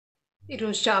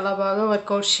ఈరోజు చాలా బాగా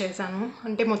వర్కౌట్స్ చేశాను.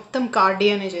 అంటే మొత్తం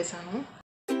కార్డియోనే చేశాను.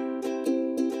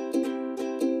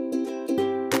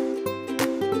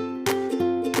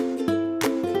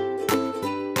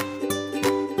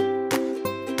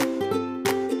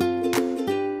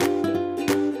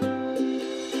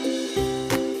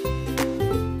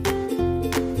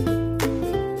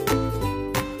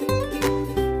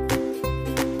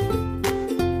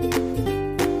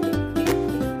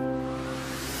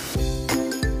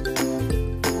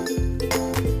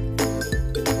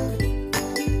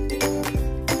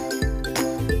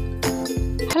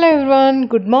 Hello everyone,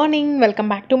 good morning. Welcome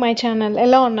back to my channel.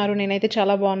 ఎలా ఉన్నారు? నేనైతే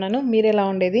చాలా బాగున్నాను. మీరు ఎలా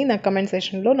ఉండేది నా కమెంట్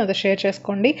సెక్షన్లో నాతో షేర్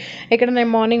చేసుకోండి. ఇక్కడ నేను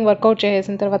మార్నింగ్ వర్కౌట్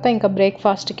చేసిన తర్వాత ఇంకా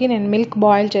బ్రేక్ఫాస్ట్కి నేను మిల్క్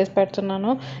బాయిల్ చేసి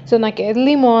పెడుతున్నాను. సో నాకు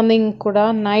ఎర్లీ మార్నింగ్ కూడా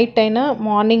నైట్ అయినా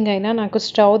మార్నింగ్ అయినా నాకు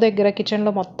స్టవ్ దగ్గర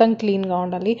కిచెన్లో మొత్తం క్లీన్గా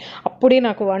ఉండాలి. అప్పుడే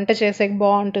నాకు వంట చేసేకి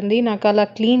బాగుంటుంది. నాకు అలా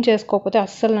క్లీన్ చేసుకోకపోతే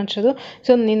అస్సలు నచ్చదు.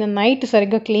 సో నేను నైట్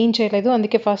సరిగ్గా క్లీన్ చేయలేదు,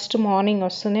 అందుకే ఫస్ట్ మార్నింగ్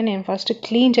వస్తుంది నేను ఫస్ట్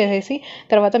క్లీన్ చేసేసి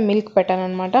తర్వాత మిల్క్ పెట్టాను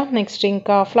అనమాట. నెక్స్ట్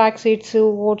ఇంకా ఫ్లాక్స్ సీడ్స్,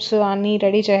 ఓట్స్ అన్నీ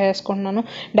రెడీ చేసేసుకుంటున్నాను.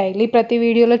 డైలీ ప్రతి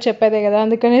వీడియోలో చెప్పేదే కదా,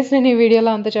 అందుకనేసి నేను ఈ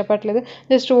వీడియోలో అంత చెప్పట్లేదు.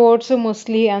 జస్ట్ ఓట్స్,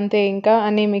 ముస్లీ అంతే, ఇంకా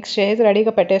అన్నీ మిక్స్ చేసి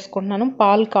రెడీగా పెట్టేసుకుంటున్నాను.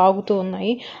 పాలు కాగుతూ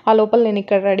ఉన్నాయి, ఆ లోపల నేను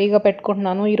ఇక్కడ రెడీగా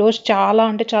పెట్టుకుంటున్నాను. ఈరోజు చాలా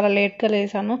అంటే చాలా లేట్గా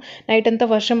లేసాను. నైట్ అంతా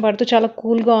వర్షం పడుతూ చాలా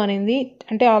కూల్గా అనింది.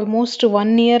 అంటే ఆల్మోస్ట్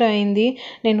 1 year అయింది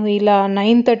నేను ఇలా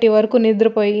 9:30 వరకు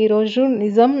నిద్రపోయి. ఈరోజు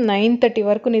నిజం 9:30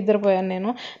 వరకు నిద్రపోయాను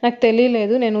నేను. నాకు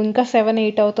తెలియలేదు, నేను ఇంకా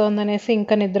 7-8 అవుతుందనేసి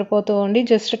ఇంకా నిద్రపోతూ ఉండి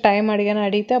జస్ట్ టైం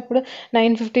అడిగితే అప్పుడు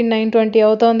 9:15, 9:20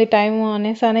 అవుతుంది టైము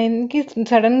అనేసి అనేది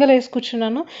సడన్గా లేసి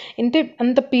కూర్చున్నాను. అంటే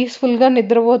అంత పీస్ఫుల్గా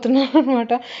నిద్రపోతున్నాను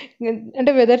అనమాట.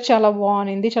 అంటే వెదర్ చాలా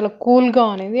బాగుంది, చాలా కూల్గా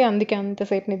ఉంది, అందుకే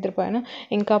అంతసేపు నిద్రపోయాను.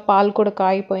 ఇంకా పాలు కూడా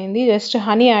కాగిపోయింది. జస్ట్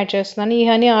హనీ యాడ్ చేస్తున్నాను. ఈ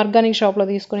హనీ ఆర్గానిక్ షాప్లో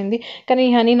తీసుకునింది, కానీ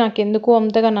ఈ హనీ నాకు ఎందుకు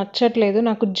అంతగా నచ్చట్లేదు.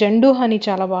 నాకు జెండు హనీ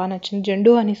చాలా బాగా నచ్చింది.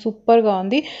 జెండు హనీ సూపర్గా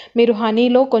ఉంది. మీరు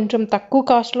హనీలో కొంచెం తక్కువ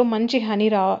కాస్ట్లో మంచి హనీ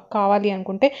కావాలి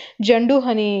అనుకుంటే జెండు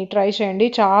హనీ ట్రై చేయండి,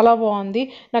 చాలా బాగుంది.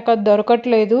 నాకు అది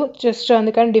దొరకట్లేదు, జస్ట్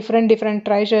అందుకని డిఫరెంట్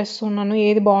ట్రై చేస్తున్నాను.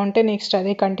 ఏది బాగుంటే నెక్స్ట్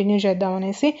అదే కంటిన్యూ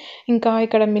చేద్దామనేసి. ఇంకా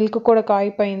ఇక్కడ మిల్క్ కూడా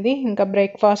కాగిపోయింది. ఇంకా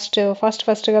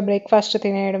ఫస్ట్గా బ్రేక్ఫాస్ట్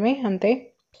తినేయడమే అంతే.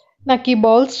 నాకు ఈ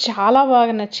బౌల్స్ చాలా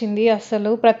బాగా నచ్చింది.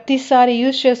 అసలు ప్రతిసారి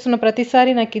యూజ్ చేస్తున్న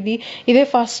ప్రతిసారి నాకు ఇదే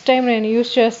ఫస్ట్ టైం నేను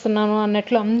యూజ్ చేస్తున్నాను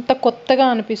అన్నట్లు అంత కొత్తగా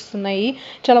అనిపిస్తున్నాయి.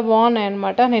 చాలా బాగున్నాయి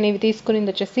అనమాట. నేను ఇవి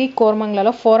తీసుకునింది వచ్చేసి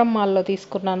కోరమంగళలో ఫోరం మాల్లో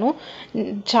తీసుకున్నాను.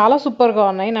 చాలా సూపర్గా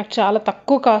ఉన్నాయి. నాకు చాలా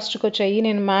తక్కువ కాస్ట్కి వచ్చాయి.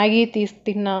 నేను మ్యాగీ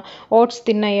తిన్నా, ఓట్స్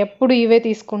తిన్నా, ఎప్పుడు ఇవే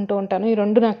తీసుకుంటూ ఉంటాను. ఈ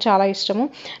రెండు నాకు చాలా ఇష్టము.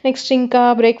 నెక్స్ట్ ఇంకా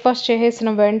బ్రేక్ఫాస్ట్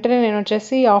చేసేసిన వెంటనే నేను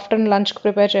వచ్చేసి ఆఫ్టర్నూన్ లంచ్కి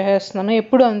ప్రిపేర్ చేసేస్తున్నాను.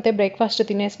 ఎప్పుడు అంతే, బ్రేక్ఫాస్ట్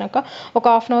తినేసినాక ఒక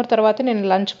 1/2 hour తర్వాత నేను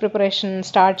లంచ్ ప్రిపరేషన్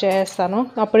స్టార్ట్ చేస్తాను.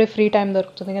 అప్పుడే ఫ్రీ టైం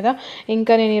దొరుకుతుంది కదా.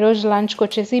 ఇంకా నేను ఈరోజు లంచ్కి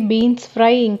వచ్చేసి బీన్స్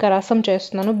ఫ్రై ఇంకా రసం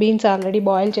చేస్తున్నాను. బీన్స్ ఆల్రెడీ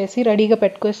బాయిల్ చేసి రెడీగా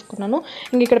పెట్టుకేసుకున్నాను.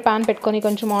 ఇంక ఇక్కడ ప్యాన్ పెట్టుకొని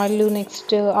కొంచెం ఆయిల్,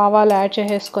 నెక్స్ట్ ఆవాలు యాడ్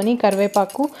చేసేసుకొని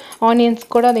కరివేపాకు, ఆనియన్స్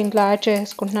కూడా దీంట్లో యాడ్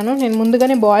చేసుకుంటున్నాను. నేను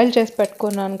ముందుగానే బాయిల్ చేసి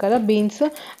పెట్టుకున్నాను కదా బీన్స్,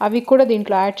 అవి కూడా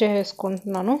దీంట్లో యాడ్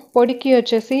చేసేసుకుంటున్నాను. పొడికి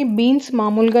వచ్చేసి బీన్స్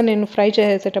మామూలుగా నేను ఫ్రై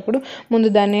చేసేటప్పుడు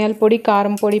ముందు ధనియాల పొడి,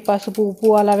 కారం పొడి, పసుపు,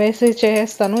 ఉప్పు అలా వేసి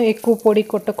చేసేస్తాను. ఎక్కువ పొడి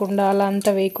కొట్టకుండా అలా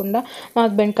అంతా వేయకుండా. మా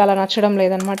హస్బెండ్కి అలా నచ్చడం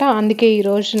లేదనమాట. అందుకే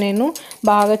ఈరోజు నేను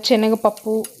బాగా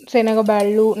శనగపప్పు,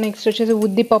 శనగబ్యాళ్ళు, నెక్స్ట్ వచ్చేసి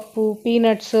ఉద్దిపప్పు,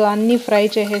 పీనట్స్ అన్నీ ఫ్రై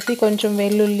చేసేసి కొంచెం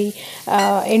వెల్లుల్లి,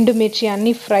 ఎండుమిర్చి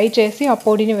అన్నీ ఫ్రై చేసి ఆ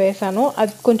పొడిని వేసాను.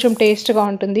 అది కొంచెం టేస్ట్గా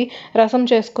ఉంటుంది. రసం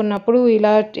చేసుకున్నప్పుడు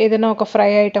ఇలా ఏదైనా ఒక ఫ్రై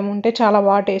ఐటమ్ ఉంటే చాలా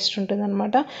బాగా టేస్ట్ ఉంటుంది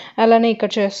అనమాట. అలానే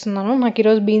ఇక్కడ చేస్తున్నాను. నాకు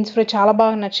ఈరోజు బీన్స్ ఫ్రై చాలా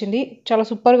బాగా నచ్చింది, చాలా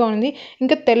సూపర్గా ఉంది.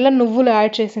 ఇంకా తెల్ల నువ్వులు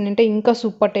యాడ్ చేసిందంటే ఇంకా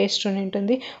సూపర్ టేస్ట్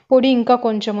ఉంటుంది. పొడి ఇంకా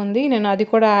కొంచెం ఉంది, నేను అది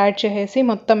కూడా యాడ్ చేసేసి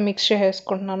మొత్తం మిక్స్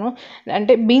చేసేసుకుంటున్నాను.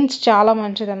 అంటే బీన్స్ చాలా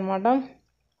మంచిది అనమాట.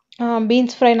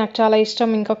 బీన్స్ ఫ్రై నాకు చాలా ఇష్టం.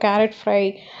 ఇంకా క్యారెట్ ఫ్రై,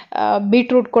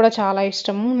 బీట్రూట్ కూడా చాలా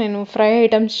ఇష్టము. నేను ఫ్రై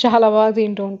ఐటమ్స్ చాలా బాగా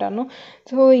తింటూ ఉంటాను.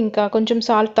 సో ఇంకా కొంచెం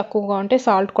సాల్ట్ తక్కువగా ఉంటే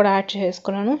సాల్ట్ కూడా యాడ్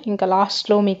చేసుకున్నాను. ఇంకా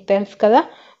లాస్ట్లో మీకు తెలుసు కదా,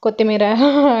 కొత్తిమీర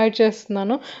యాడ్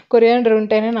చేస్తున్నాను. కొరియాండర్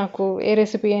ఉంటేనే నాకు ఏ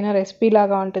రెసిపీ అయినా రెసిపీ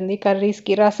లాగా ఉంటుంది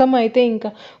కర్రీస్కి. రసం అయితే ఇంకా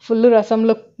ఫుల్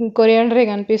రసంలో కొరియాండరే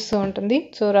కనిపిస్తూ ఉంటుంది.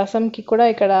 సో రసంకి కూడా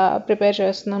ఇక్కడ ప్రిపేర్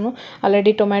చేస్తున్నాను.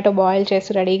 ఆల్రెడీ టొమాటో బాయిల్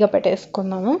చేసి రెడీగా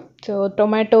పెట్టేసుకున్నాను. సో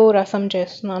టొమాటో రసం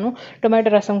చేస్తున్నాను.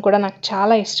 టొమాటో రసం కూడా నాకు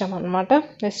చాలా ఇష్టం అనమాట.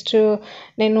 నెక్స్ట్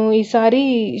నేను ఈసారి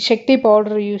శక్తి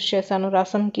పౌడర్ యూస్ చేశాను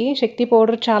రసంకి. శక్తి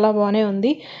పౌడర్ చాలా బాగానే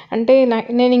ఉంది. అంటే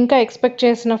నేను ఇంకా ఎక్స్పెక్ట్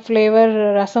చేసిన ఫ్లేవర్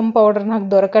రసం పౌడర్ నాకు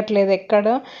దొరకట్లేదు ఎక్కడ.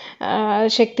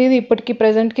 శక్తిది ఇప్పటికి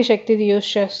ప్రజెంట్కి శక్తిది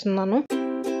యూస్ చేస్తున్నాను.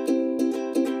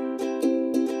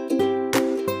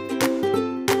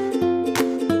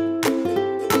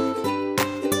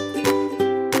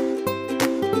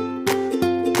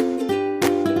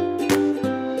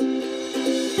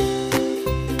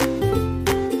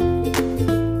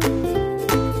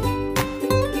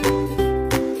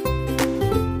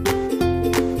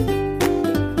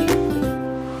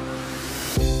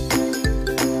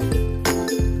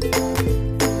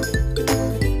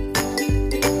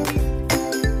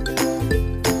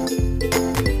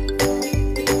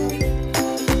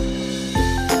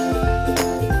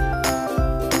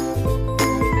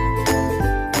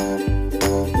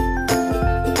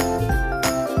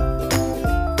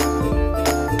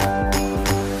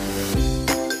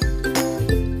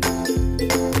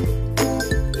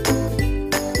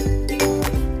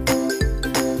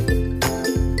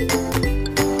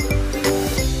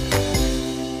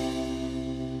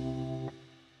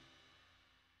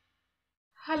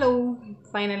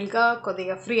 ఫైనల్గా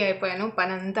కొద్దిగా ఫ్రీ అయిపోయాను,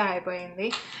 పని అంతా అయిపోయింది.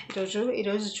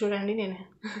 ఈరోజు చూడండి, నేను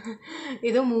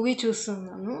ఏదో మూవీ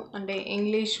చూస్తున్నాను, అంటే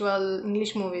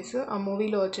ఇంగ్లీష్ మూవీస్. ఆ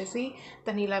మూవీలో వచ్చేసి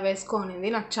తను ఇలా వేసుకోనింది,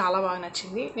 నాకు చాలా బాగా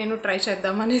నచ్చింది. నేను ట్రై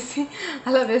చేద్దామనేసి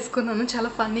అలా వేసుకున్నాను.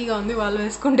 చాలా ఫన్నీగా ఉంది. వాళ్ళు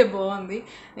వేసుకుంటే బాగుంది,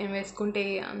 నేను వేసుకుంటే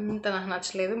అంత నాకు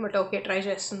నచ్చలేదు. బట్ ఓకే, ట్రై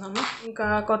చేస్తున్నాను. ఇంకా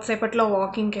కొద్దిసేపట్లో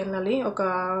వాకింగ్కి వెళ్ళాలి.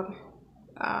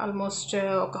 ఆల్మోస్ట్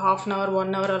ఒక హాఫ్ అన్ అవర్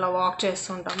 1 అవర్ అలా వాక్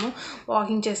చేస్తుంటాము.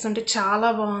 వాకింగ్ చేస్తుంటే చాలా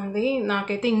బాగుంది.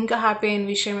 నాకైతే ఇంకా హ్యాపీ అయిన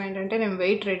విషయం ఏంటంటే నేను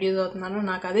వెయిట్ రెడ్యూస్ అవుతున్నాను.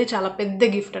 నాకు అదే చాలా పెద్ద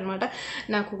గిఫ్ట్ అనమాట.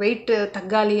 నాకు వెయిట్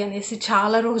తగ్గాలి అనేసి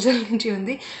చాలా రోజుల నుంచి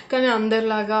ఉంది, కానీ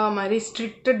అందరిలాగా మరీ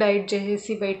స్ట్రిక్ట్ డైట్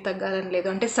చేసేసి వెయిట్ తగ్గాలని లేదు.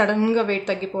 అంటే సడన్గా వెయిట్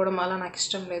తగ్గిపోవడం అలా నాకు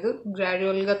ఇష్టం లేదు.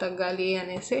 గ్రాడ్యువల్గా తగ్గాలి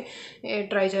అనేసి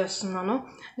ట్రై చేస్తున్నాను.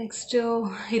 నెక్స్ట్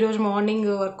ఈరోజు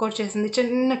మార్నింగ్ వర్కౌట్ చేసింది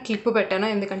చిన్న క్లిప్ పెట్టాను,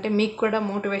 ఎందుకంటే మీకు కూడా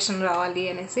మోటివేషన్ రావాలి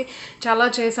అనేసి. చాలా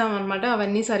చేసామన్నమాట,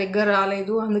 అవన్నీ సరిగ్గా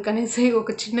రాలేదు. అందుకనేసి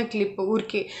ఒక చిన్న క్లిప్,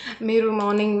 ఊరికి మీరు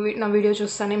మార్నింగ్ నా వీడియో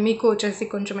చూస్తానే మీకు వచ్చేసి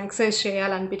కొంచెం ఎక్సర్సైజ్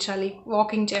చేయాలనిపించాలి,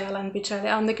 వాకింగ్ చేయాలనిపించాలి,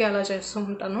 అందుకే అలా చేస్తూ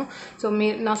ఉంటాను. సో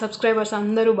నా సబ్స్క్రైబర్స్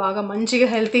అందరూ బాగా మంచిగా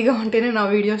హెల్తీగా ఉంటేనే నా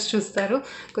వీడియోస్ చూస్తారు,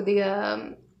 కొద్దిగా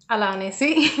అలా అనేసి.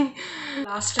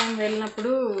 లాస్ట్ టైం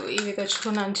వెళ్ళినప్పుడు ఇవి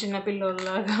తెచ్చుకున్నాను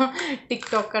చిన్నపిల్లలాగా, టిక్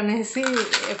టాక్ అనేసి.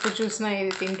 ఎప్పుడు చూసినా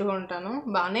ఇది తింటూ ఉంటాను.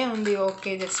 బాగానే ఉంది,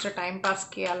 ఓకే, జస్ట్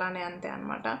టైంపాస్కి అలానే అంతే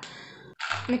అనమాట.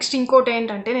 నెక్స్ట్ ఇంకోటి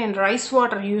ఏంటంటే, నేను రైస్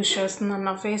వాటర్ యూజ్ చేస్తున్నాను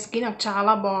నా ఫేస్కి. నాకు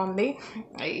చాలా బాగుంది.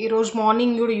 ఈరోజు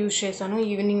మార్నింగ్ కూడా యూజ్ చేశాను,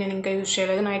 ఈవినింగ్ నేను ఇంకా యూజ్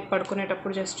చేయలేదు. నైట్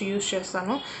పడుకునేటప్పుడు జస్ట్ యూజ్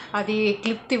చేస్తాను. అది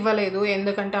క్లిప్ ఇవ్వలేదు,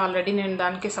 ఎందుకంటే ఆల్రెడీ నేను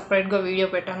దానికి సపరేట్గా వీడియో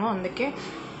పెట్టాను. అందుకే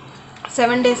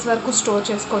 7 days వరకు స్టోర్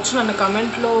చేసుకోవచ్చు. నన్ను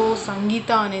కమెంట్లో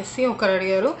సంగీత అనేసి ఒకరు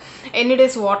అడిగారు, ఎన్ని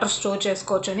డేస్ వాటర్ స్టోర్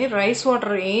చేసుకోవచ్చు అని. రైస్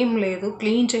వాటర్ ఏం లేదు,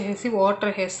 క్లీన్ చేసేసి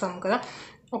వాటర్ వేస్తాం కదా,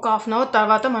 ఒక హాఫ్ అన్ అవర్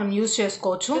తర్వాత మనం యూజ్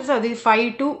చేసుకోవచ్చు. అది 5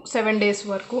 to 7 days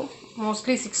వరకు,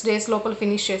 మోస్ట్లీ 6 days లోపల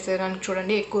ఫినిష్ చేసేదానికి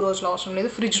చూడండి. ఎక్కువ రోజులు అవసరం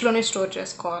లేదు, ఫ్రిడ్జ్లోనే స్టోర్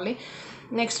చేసుకోవాలి.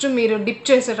 నెక్స్ట్ మీరు డిప్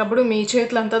చేసేటప్పుడు మీ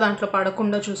చేతులంతా దాంట్లో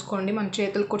పడకుండా చూసుకోండి. మన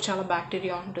చేతులకు కూడా చాలా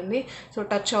బ్యాక్టీరియా ఉంటుంది, సో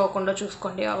టచ్ అవ్వకుండా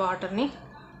చూసుకోండి ఆ వాటర్ని,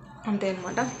 అంతే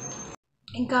అనమాట.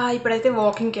 ఇంకా ఇప్పుడైతే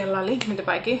వాకింగ్కి వెళ్ళాలి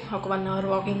మిద్దపైకి. ఒక 1 hour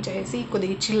వాకింగ్ చేసి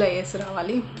కొద్దిగా చిల్ అయ్యేసి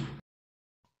రావాలి.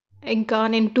 ఇంకా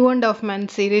నేను 2.5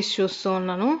 months సిరీస్ చూస్తూ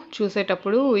ఉన్నాను.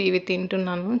 చూసేటప్పుడు ఇవి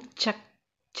తింటున్నాను.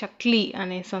 చక్లీ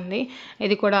అనేసి ఉంది.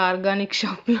 ఇది కూడా ఆర్గానిక్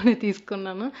షాప్లోనే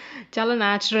తీసుకున్నాను. చాలా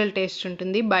న్యాచురల్ టేస్ట్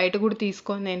ఉంటుంది. బయట కూడా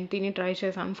తీసుకొని నేను తిని ట్రై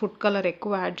చేశాను. ఫుడ్ కలర్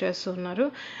ఎక్కువ యాడ్ చేస్తున్నారు.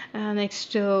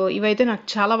 నెక్స్ట్ ఇవైతే నాకు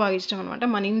చాలా బాగా ఇష్టం అనమాట.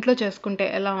 మన ఇంట్లో చేసుకుంటే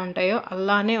ఎలా ఉంటాయో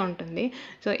అలానే ఉంటుంది.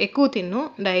 సో ఎక్కువ తిన్ను,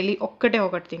 డైలీ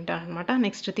ఒకటి తింటాను అనమాట.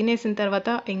 నెక్స్ట్ తినేసిన తర్వాత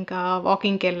ఇంకా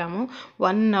వాకింగ్కి వెళ్ళాము.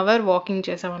 1 hour వాకింగ్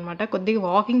చేసామన్నమాట. కొద్దిగా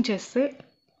వాకింగ్ చేస్తే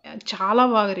చాలా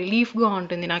బాగా రిలీఫ్గా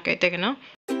ఉంటుంది నాకైతే కన్నా.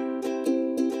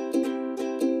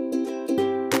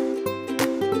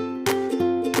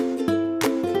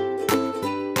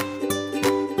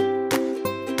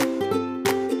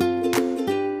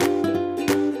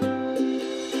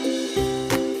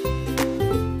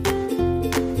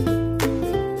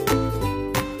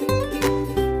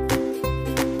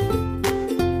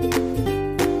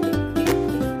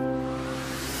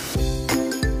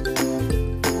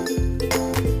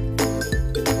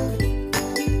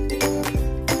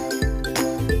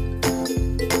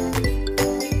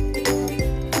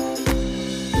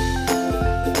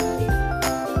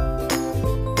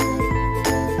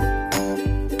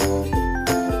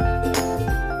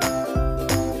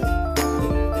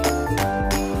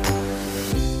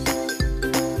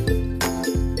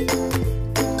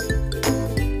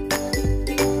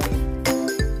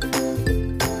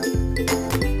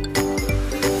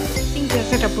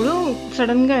 చేసేటప్పుడు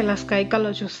సడన్గా ఇలా స్కై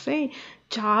కలర్ చూస్తే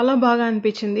చాలా బాగా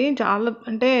అనిపించింది. చాలా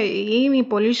అంటే ఏమి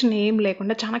పొల్యూషన్ ఏం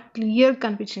లేకుండా చాలా క్లియర్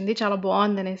కనిపించింది. చాలా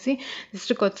బాగుంది అనేసి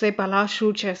జస్ట్ కొద్దిసేపు అలా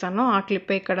షూట్ చేశాను. ఆ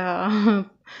క్లిప్ ఇక్కడ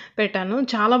పెట్టాను.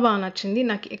 చాలా బాగా నచ్చింది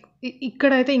నాకు.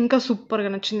 ఇక్కడైతే ఇంకా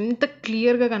సూపర్గా నచ్చింది, ఎంత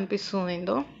క్లియర్గా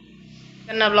కనిపిస్తుందో.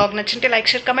 నా వ్లాగ్ నచ్చింటే లైక్,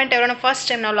 షేర్, కమెంట్. ఎవరైనా ఫస్ట్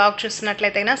టైం నా వ్లాగ్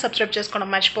చూస్తున్నట్లయితే సబ్స్క్రైబ్ చేసుకోవడం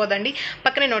మర్చిపోదండి.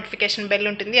 పక్కనే నోటిఫికేషన్ బెల్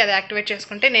ఉంటుంది, అది యాక్టివేట్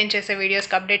చేసుకుంటే నేను చేసే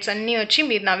వీడియోస్కి అప్డేట్స్ అన్నీ వచ్చి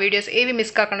మీరు నా వీడియోస్ ఏవి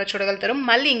మిస్ కాకుండా చూడగలుగుతారు.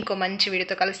 మళ్ళీ ఇంకో మంచి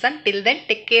వీడియోతో కలుస్తాను. Till then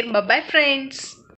take care, bye friends.